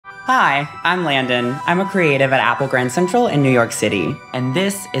Hi, I'm Landon. I'm a creative at Apple Grand Central in New York City, and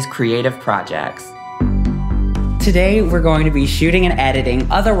this is Creative Projects. Today, we're going to be shooting and editing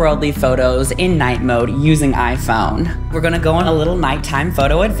otherworldly photos in night mode using iPhone. We're gonna go on a little nighttime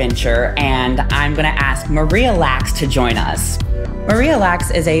photo adventure, and I'm gonna ask Maria Lax to join us. Maria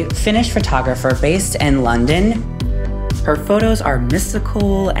Lax is a Finnish photographer based in London. Her photos are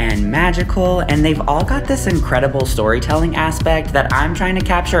mystical and magical, and they've all got this incredible storytelling aspect that I'm trying to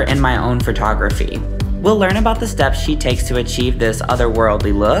capture in my own photography. We'll learn about the steps she takes to achieve this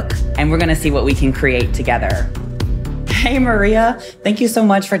otherworldly look, and we're gonna see what we can create together. Hey Maria, thank you so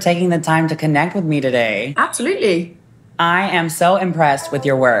much for taking the time to connect with me today. Absolutely. I am so impressed with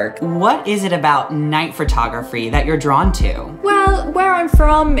your work. What is it about night photography that you're drawn to? Well, where I'm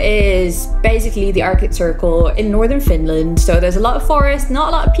from is basically the Arctic Circle in northern Finland. So there's a lot of forest, not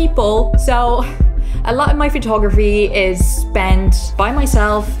a lot of people. So a lot of my photography is spent by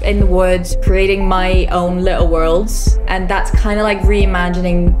myself in the woods, creating my own little worlds. And that's kind of like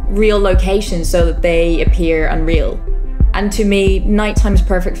reimagining real locations so that they appear unreal. And to me, nighttime is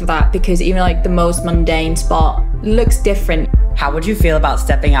perfect for that because even like the most mundane spot looks different. How would you feel about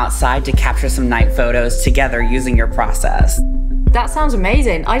stepping outside to capture some night photos together using your process? That sounds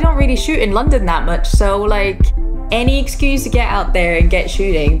amazing. I don't really shoot in London that much, so like any excuse to get out there and get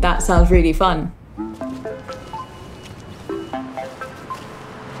shooting, that sounds really fun.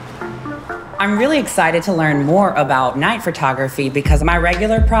 I'm really excited to learn more about night photography because my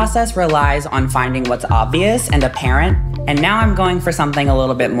regular process relies on finding what's obvious and apparent, and now I'm going for something a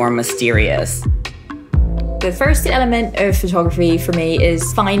little bit more mysterious. The first element of photography for me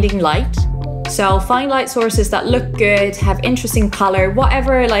is finding light. So find light sources that look good, have interesting color,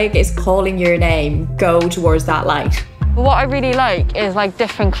 whatever like is calling your name, go towards that light. What I really like is like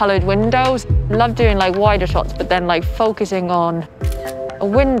different colored windows. I love doing like wider shots, but then like focusing on a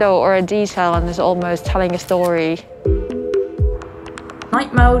window or a detail and is almost telling a story.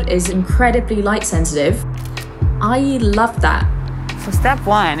 Night mode is incredibly light sensitive. I love that. So step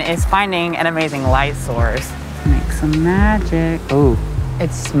one is finding an amazing light source. Make some magic. Ooh,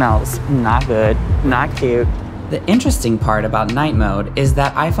 it smells not good, not cute. The interesting part about night mode is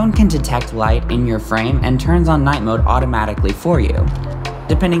that iPhone can detect light in your frame and turns on night mode automatically for you.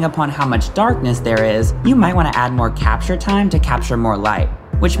 Depending upon how much darkness there is, you might want to add more capture time to capture more light,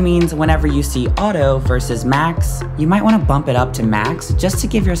 which means whenever you see auto versus max, you might want to bump it up to max just to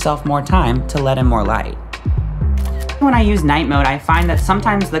give yourself more time to let in more light. When I use night mode, I find that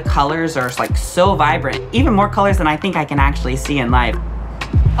sometimes the colors are like so vibrant, even more colors than I think I can actually see in life.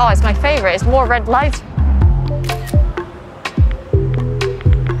 Oh, it's my favorite. It's more red light.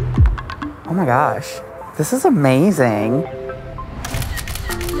 Oh my gosh, this is amazing.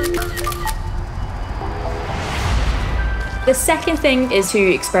 The second thing is to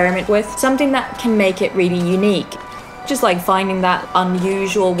experiment with something that can make it really unique. Just like finding that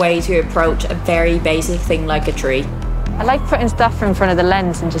unusual way to approach a very basic thing like a tree. I like putting stuff in front of the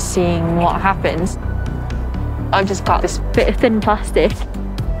lens and just seeing what happens. I've just got this bit of thin plastic.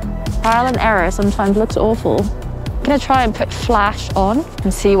 Trial and error sometimes looks awful. I'm gonna try and put flash on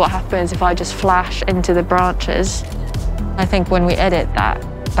and see what happens if I just flash into the branches. I think when we edit that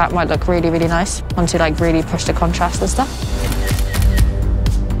might look really, really nice once you like really push the contrast and stuff.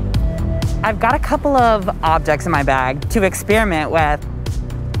 I've got a couple of objects in my bag to experiment with.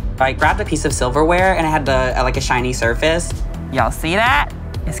 I grabbed a piece of silverware and it had like a shiny surface. Y'all see that?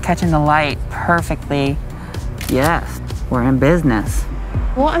 It's catching the light perfectly. Yes, we're in business.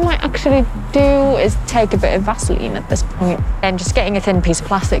 What I might actually do is take a bit of Vaseline at this point and just getting a thin piece of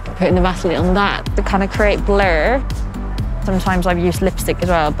plastic and putting the Vaseline on that to kind of create blur. Sometimes I've used lipstick as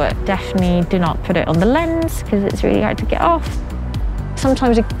well, but definitely do not put it on the lens because it's really hard to get off.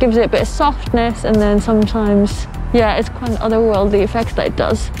 Sometimes it gives it a bit of softness, and then sometimes, yeah, it's quite an otherworldly effect that it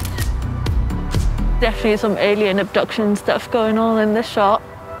does. Definitely some alien abduction stuff going on in this shot.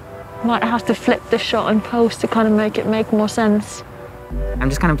 Might have to flip the shot in post to kind of make it make more sense. I'm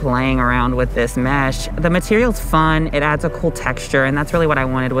just kind of playing around with this mesh. The material's fun, it adds a cool texture, and that's really what I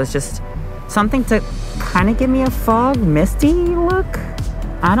wanted, was just something to kind of give me a fog, misty look.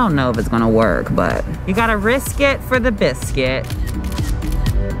 I don't know if it's gonna work, but you gotta risk it for the biscuit.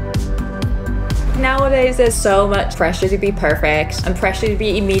 Nowadays, there's so much pressure to be perfect and pressure to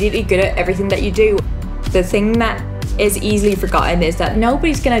be immediately good at everything that you do. The thing that is easily forgotten is that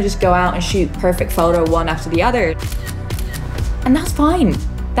nobody's gonna just go out and shoot perfect photo one after the other. And that's fine.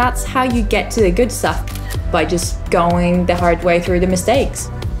 That's how you get to the good stuff, by just going the hard way through the mistakes.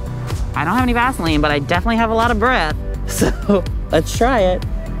 I don't have any Vaseline, but I definitely have a lot of breath. So let's try it.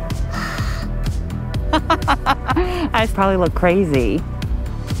 I probably look crazy.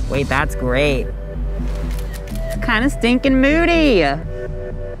 Wait, that's great. Kind of stinking moody.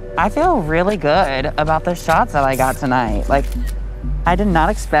 I feel really good about the shots that I got tonight. Like, I did not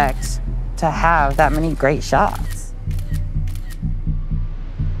expect to have that many great shots.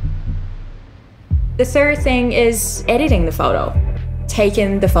 The third thing is editing the photo.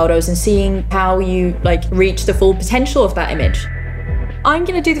 Taking the photos and seeing how you reach the full potential of that image. I'm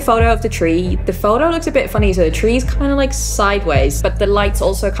gonna do the photo of the tree. The photo looks a bit funny, so the tree's kind of like sideways, but the light's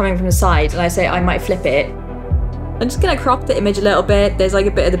also coming from the side, and I say I might flip it. I'm just gonna crop the image a little bit. There's like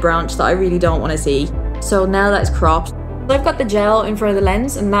a bit of the branch that I really don't want to see. So now that's cropped. I've got the gel in front of the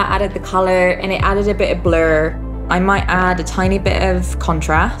lens, and that added the color, and it added a bit of blur. I might add a tiny bit of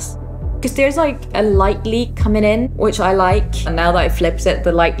contrast, because there's like a light leak coming in, which I like. And now that I flipped it,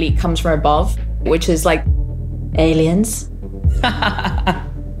 the light leak comes from above, which is like aliens. That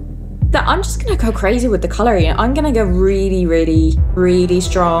I'm just gonna go crazy with the coloring. I'm gonna go really, really, really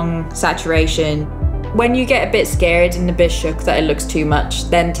strong saturation. When you get a bit scared and a bit shook that it looks too much,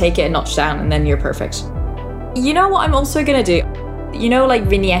 then take it a notch down and then you're perfect. You know what I'm also gonna do? You know, like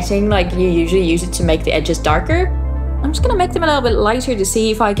vignetting, like you usually use it to make the edges darker. I'm just gonna make them a little bit lighter to see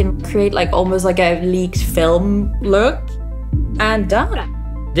if I can create like almost like a leaked film look. And done.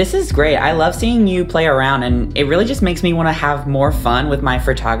 This is great. I love seeing you play around, and it really just makes me want to have more fun with my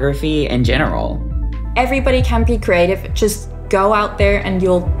photography in general. Everybody can be creative. Just go out there and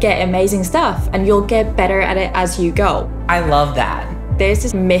you'll get amazing stuff, and you'll get better at it as you go. I love that. There's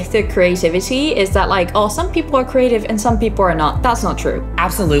this myth of creativity is that like, oh, some people are creative and some people are not. That's not true.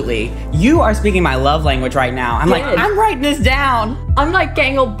 Absolutely. You are speaking my love language right now. I'm like, I'm writing this down. I'm like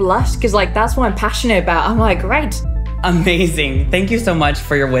getting all blushed because like that's what I'm passionate about. I'm like, great. Amazing. Thank you so much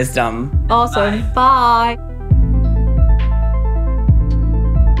for your wisdom. Awesome. Bye.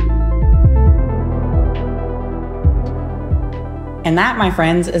 And that, my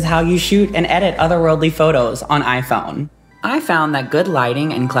friends, is how you shoot and edit otherworldly photos on iPhone. I found that good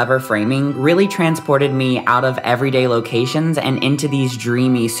lighting and clever framing really transported me out of everyday locations and into these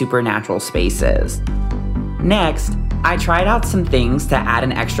dreamy supernatural spaces. Next, I tried out some things to add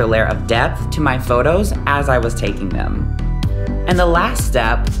an extra layer of depth to my photos as I was taking them. And the last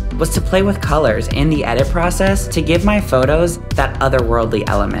step was to play with colors in the edit process to give my photos that otherworldly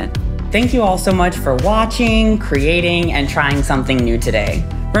element. Thank you all so much for watching, creating, and trying something new today.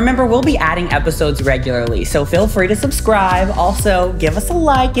 Remember, we'll be adding episodes regularly, so feel free to subscribe. Also, give us a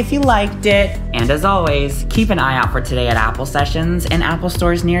like if you liked it. And as always, keep an eye out for Today at Apple sessions in Apple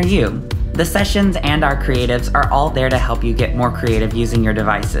stores near you. The sessions and our creatives are all there to help you get more creative using your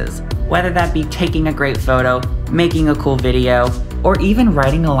devices, whether that be taking a great photo, making a cool video, or even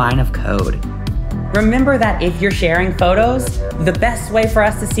writing a line of code. Remember that if you're sharing photos, the best way for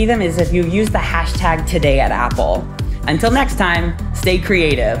us to see them is if you use the hashtag #TodayAtApple. Until next time, stay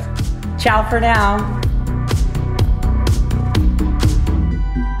creative. Ciao for now.